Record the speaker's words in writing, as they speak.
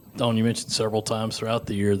Don, you mentioned several times throughout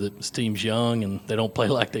the year that this team's young and they don't play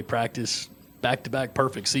like they practice back-to-back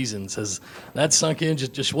perfect seasons. Has that sunk in?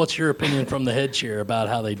 Just what's your opinion from the head chair about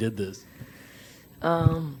how they did this?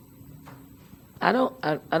 I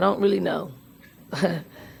don't really know. I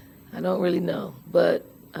don't really know, but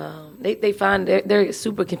they find they're a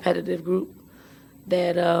super competitive group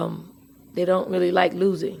that they don't really like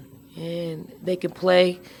losing, and they can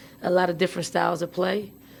play a lot of different styles of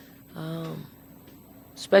play,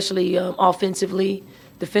 especially offensively.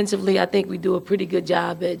 Defensively, I think we do a pretty good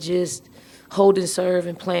job at just holding serve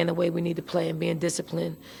and playing the way we need to play and being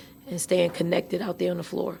disciplined and staying connected out there on the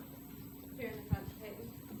floor.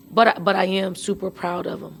 But I am super proud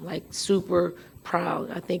of them, like super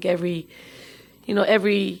proud. I think every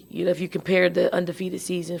if you compare the undefeated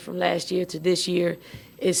season from last year to this year,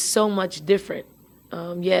 it's so much different.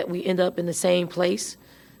 Yet we end up in the same place,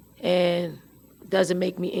 and doesn't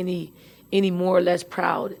make me any more or less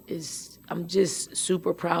proud. I'm just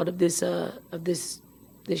super proud of this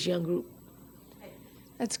young group.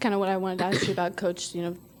 That's kind of what I wanted to ask you about, Coach.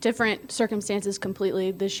 Different circumstances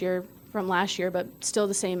completely this year from last year, but still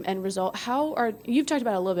the same end result. You've talked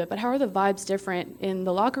about it a little bit, but how are the vibes different in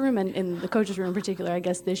the locker room and in the coaches' room in particular, I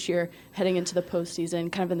guess, this year heading into the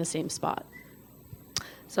postseason, kind of in the same spot?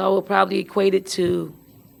 So I will probably equate it to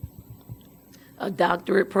a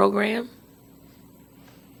doctorate program,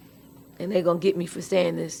 and they're going to get me for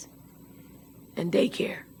saying this, and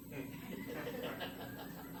daycare.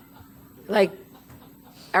 Like,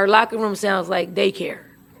 our locker room sounds like daycare.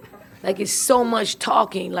 Like, it's so much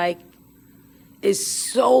talking, it's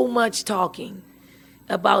so much talking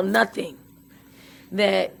about nothing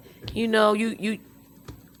that, and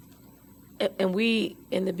we,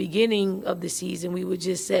 in the beginning of the season, we would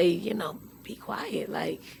just say, be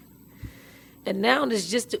quiet, and now it's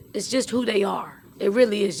just who they are. It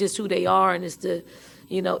really is just who they are, and it's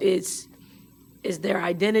their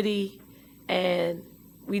identity, and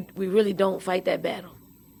we really don't fight that battle.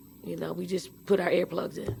 We just put our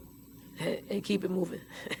earplugs in and keep it moving.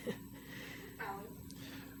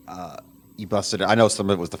 You busted. I know some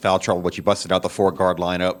of it was the foul trouble, but you busted out the 4-guard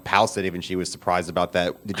lineup. Powell said even she was surprised about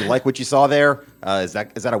that. Did you like what you saw there? Is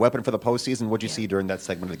that a weapon for the postseason? What did you see during that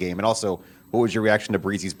segment of the game? And also, what was your reaction to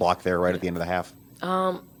Breezy's block there right at the end of the half?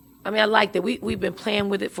 I liked it. We've been playing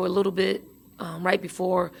with it for a little bit. Right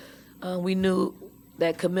before we knew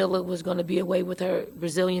that Camilla was going to be away with her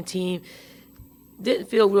Brazilian team, didn't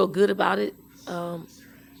feel real good about it, but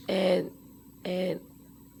I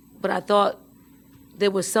thought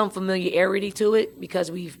there was some familiarity to it because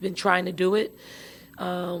we've been trying to do it.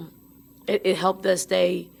 It helped us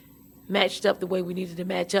stay matched up the way we needed to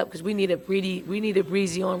match up because we needed Breezy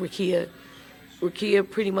on Rakia. Rakia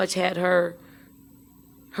pretty much had her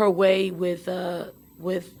way with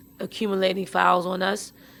accumulating fouls on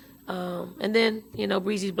us, and then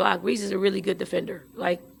Breezy's block. Breezy's a really good defender.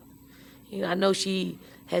 I know she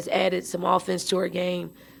has added some offense to her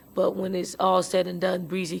game, but when it's all said and done,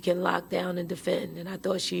 Breezy can lock down and defend. And I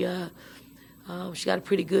thought she got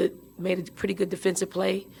made a pretty good defensive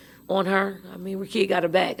play on her. Rakia got her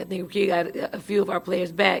back. I think Rakia got a few of our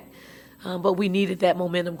players back, but we needed that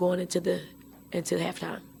momentum going into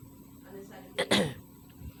halftime.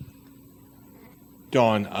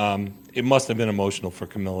 Dawn, it must have been emotional for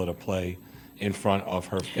Camilla to play in front of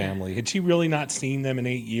her family. Had she really not seen them in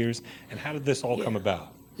 8 years? And how did this all come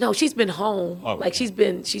about? No, she's been home. Oh,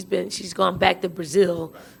 okay. She's gone back to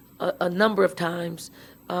Brazil a number of times,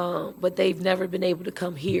 but they've never been able to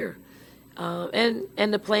come here. And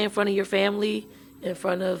to play in front of your family, in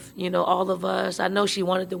front of all of us. I know she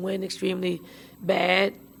wanted to win extremely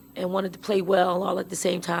bad and wanted to play well all at the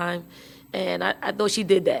same time, and I thought she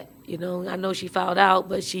did that. I know she fouled out,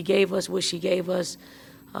 but she gave us what she gave us,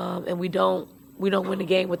 and we don't win the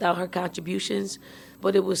game without her contributions.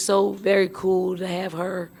 But it was so very cool to have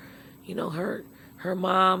her, her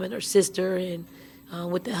mom and her sister, and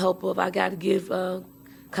with the help of, I got to give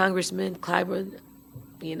Congressman Clyburn,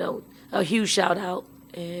 a huge shout out.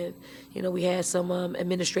 And, we had some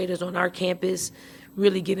administrators on our campus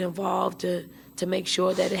really get involved to make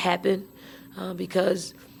sure that it happened,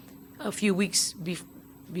 because a few weeks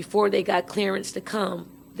before they got clearance to come,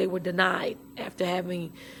 they were denied after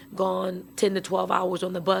having gone 10 to 12 hours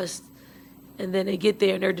on the bus. And then they get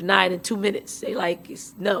there and they're denied in 2 minutes. They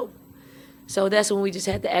it's no. So that's when we just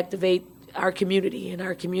had to activate our community, and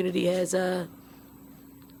our community has,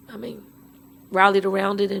 rallied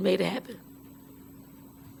around it and made it happen.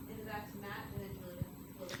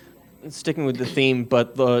 Sticking with the theme,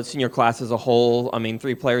 but the senior class as a whole,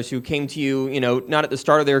 3 players who came to you, not at the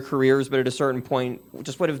start of their careers, but at a certain point,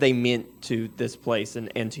 just what have they meant to this place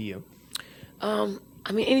and to you?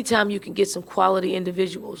 I mean, anytime you can get some quality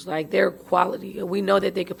individuals, like they're quality, and we know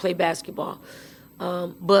that they could play basketball,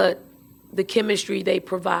 but the chemistry they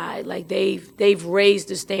provide, like they've raised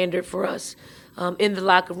the standard for us in the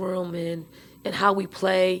locker room and how we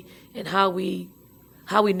play and how we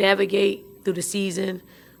navigate through the season,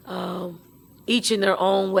 each in their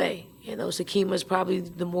own way. You know, Sakima's probably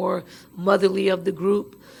the more motherly of the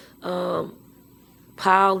group.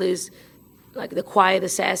 Powell is like the quiet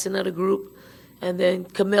assassin of the group. And then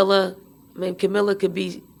Camilla could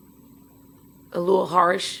be a little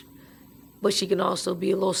harsh, but she can also be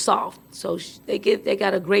a little soft. So they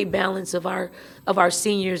got a great balance of our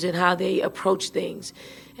seniors and how they approach things.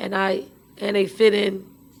 And they fit in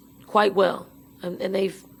quite well. And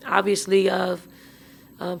they've obviously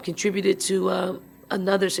contributed to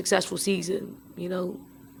another successful season. You know,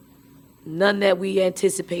 none that we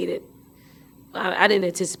anticipated. I didn't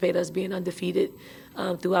anticipate us being undefeated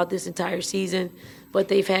throughout this entire season, but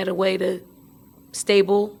they've had a way to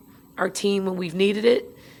stable our team when we've needed it,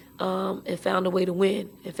 and found a way to win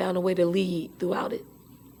and found a way to lead throughout it.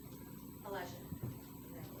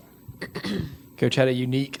 Coach had a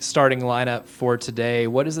unique starting lineup for today.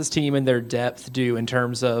 What does this team in their depth do in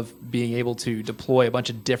terms of being able to deploy a bunch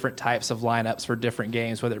of different types of lineups for different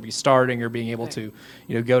games, whether it be starting or being able to,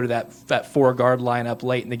 go to that four-guard lineup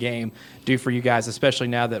late in the game, do for you guys, especially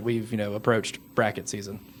now that we've, approached bracket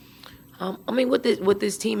season? I mean, what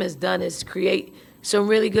this team has done is create some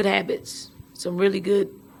really good habits, some really good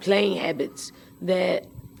playing habits that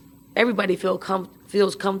everybody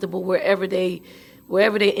feels comfortable wherever they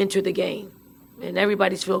enter the game. And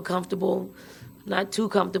everybody's feel comfortable, not too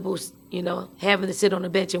comfortable, having to sit on the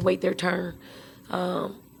bench and wait their turn. I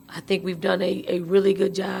think we've done a really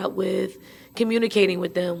good job with communicating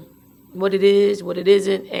with them what it is, what it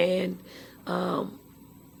isn't, and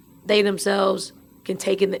they themselves can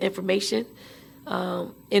take in the information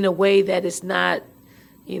in a way that it's not,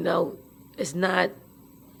 it's not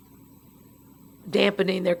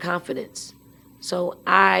dampening their confidence. So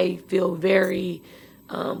I feel very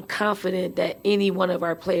confident that any one of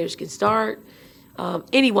our players can start,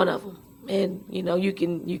 any one of them. And, you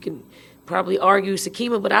can probably argue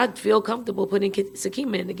Sakima, but I'd feel comfortable putting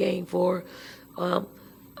Sakima in the game for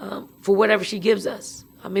whatever she gives us.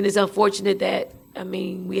 I mean, it's unfortunate that,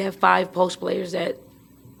 we have 5 post players that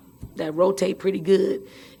rotate pretty good,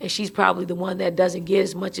 and she's probably the one that doesn't get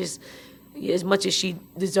as much as she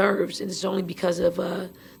deserves, and it's only because of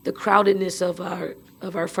the crowdedness of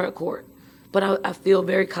our front court. But I feel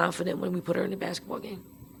very confident when we put her in the basketball game.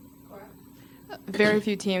 Very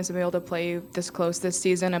few teams have been able to play you this close this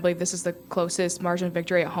season. I believe this is the closest margin of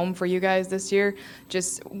victory at home for you guys this year.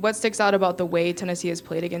 Just what sticks out about the way Tennessee has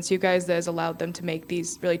played against you guys that has allowed them to make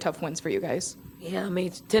these really tough wins for you guys? Yeah,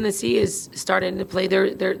 Tennessee is starting to play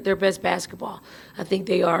their best basketball. I think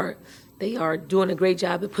they are doing a great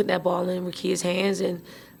job of putting that ball in Rakia's hands and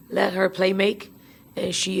let her play make,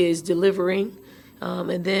 and she is delivering.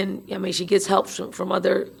 And then, she gets help from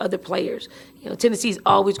other players. Tennessee's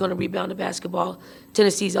always going to rebound the basketball.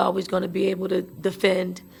 Tennessee's always going to be able to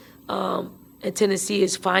defend. And Tennessee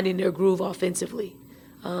is finding their groove offensively.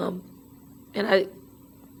 And it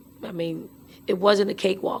wasn't a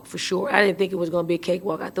cakewalk for sure. I didn't think it was going to be a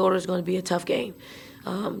cakewalk. I thought it was going to be a tough game,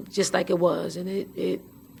 just like it was. And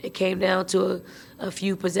it came down to a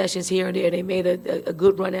few possessions here and there. They made a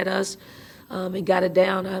good run at us. And got it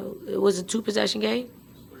down. It was a 2-possession game,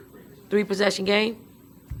 3-possession game.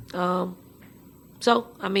 So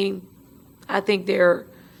I think they're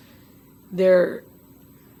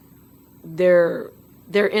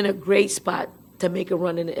in a great spot to make a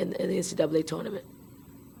run in the NCAA tournament.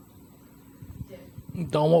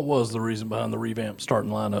 Don, what was the reason behind the revamped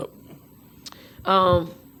starting lineup? I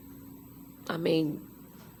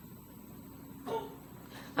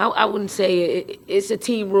wouldn't say it's a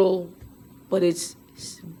team rule, but it's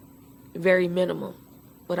very minimum.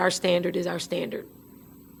 But our standard is our standard.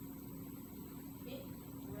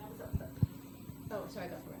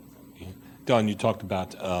 Don, you talked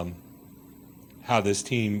about how this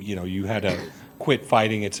team, you had to quit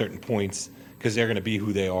fighting at certain points because they're going to be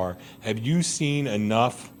who they are. Have you seen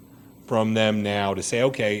enough from them now to say,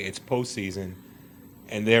 okay, it's postseason,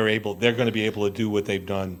 and they're going to be able to do what they've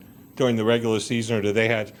done during the regular season, or do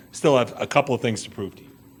they still have a couple of things to prove to you?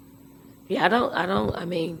 Yeah, I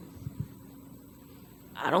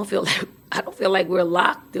don't feel like we're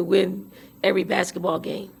locked to win every basketball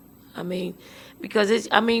game. Because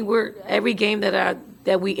we're every game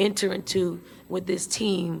that we enter into with this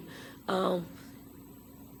team,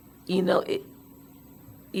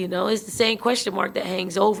 it's the same question mark that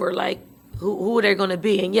hangs over, like who are they going to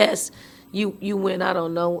be? And yes, you win. I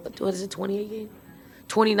don't know, what is it, 28 games?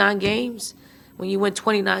 29 games. When you win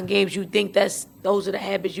 29 games, you think those are the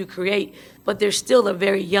habits you create, but they're still a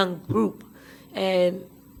very young group, and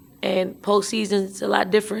postseason's a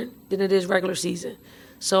lot different than it is regular season.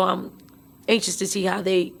 So I'm anxious to see how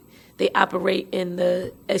they operate in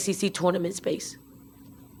the SEC tournament space.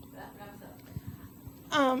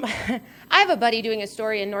 I have a buddy doing a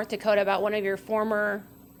story in North Dakota about one of your former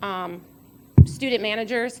student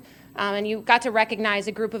managers, and you got to recognize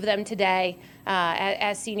a group of them today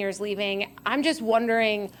as seniors leaving. I'm just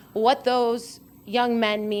wondering what those young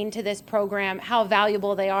men mean to this program, how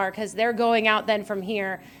valuable they are, because they're going out then from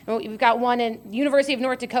here. And we've got one in University of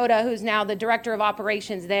North Dakota who's now the director of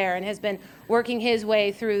operations there and has been working his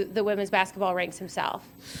way through the women's basketball ranks himself.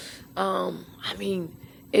 I mean,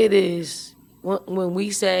 it is, when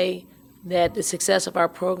we say that the success of our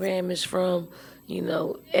program is from,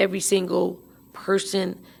 every single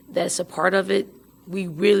person that's a part of it, we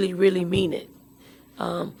really, really mean it.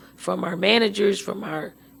 From our managers, from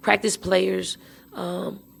our practice players,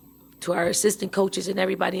 to our assistant coaches and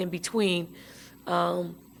everybody in between,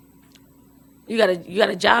 you got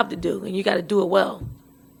a job to do, and you got to do it well.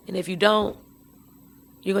 And if you don't,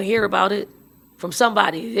 you're gonna hear about it from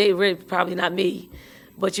somebody. Probably not me,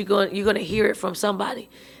 but you're gonna hear it from somebody.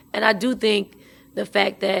 And I do think the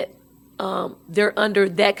fact that they're under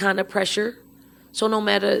that kind of pressure, so no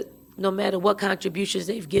matter what contributions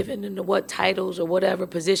they've given and what titles or whatever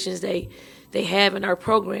positions they have in our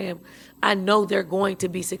program, I know they're going to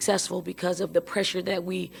be successful because of the pressure that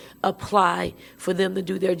we apply for them to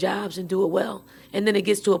do their jobs and do it well. And then it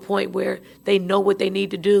gets to a point where they know what they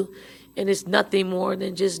need to do, and it's nothing more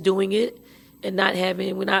than just doing it and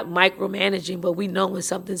we're not micromanaging, but we know when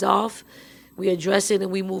something's off, we address it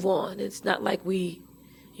and we move on. It's not like we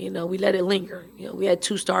let it linger. We had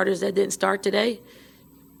 2 starters that didn't start today.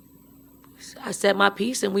 I said my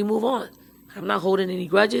piece and we move on. I'm not holding any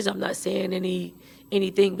grudges. I'm not saying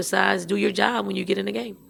anything besides do your job when you get in the game.